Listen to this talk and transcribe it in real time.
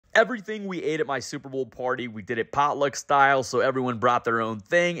Everything we ate at my Super Bowl party, we did it potluck style, so everyone brought their own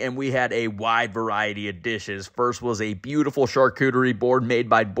thing, and we had a wide variety of dishes. First was a beautiful charcuterie board made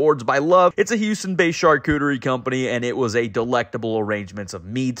by Boards by Love. It's a Houston-based charcuterie company, and it was a delectable arrangements of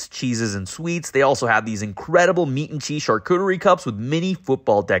meats, cheeses, and sweets. They also have these incredible meat and cheese charcuterie cups with mini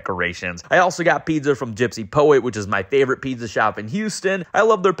football decorations. I also got pizza from Gypsy Poet, which is my favorite pizza shop in Houston. I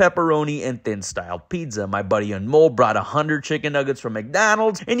love their pepperoni and thin-style pizza. My buddy Unmol brought 100 chicken nuggets from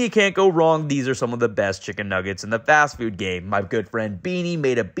McDonald's, and you can't go wrong. These are some of the best chicken nuggets in the fast food game. My good friend Beanie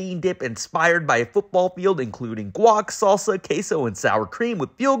made a bean dip inspired by a football field, including guac, salsa, queso, and sour cream with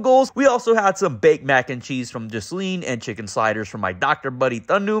field goals. We also had some baked mac and cheese from Jocelyn and chicken sliders from my Dr. Buddy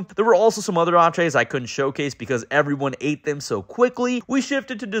Thunnu. There were also some other entrees I couldn't showcase because everyone ate them so quickly. We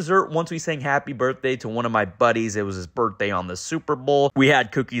shifted to dessert once we sang happy birthday to one of my buddies. It was his birthday on the Super Bowl. We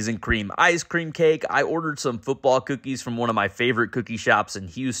had cookies and cream ice cream cake. I ordered some football cookies from one of my favorite cookie shops in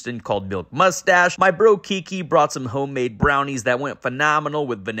Houston called Milk Mustache. My bro Kiki brought some homemade brownies that went phenomenal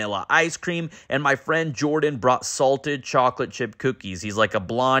with vanilla ice cream, and my friend Jordan brought salted chocolate chip cookies. He's like a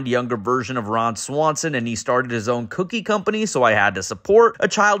blonde, younger version of Ron Swanson, and he started his own cookie company, so I had to support. A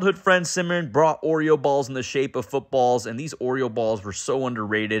childhood friend, Simon, brought Oreo balls in the shape of footballs, and these Oreo balls were so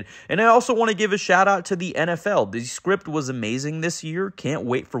underrated. And I also want to give a shout out to the NFL. The script was amazing this year. Can't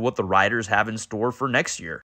wait for what the writers have in store for next year.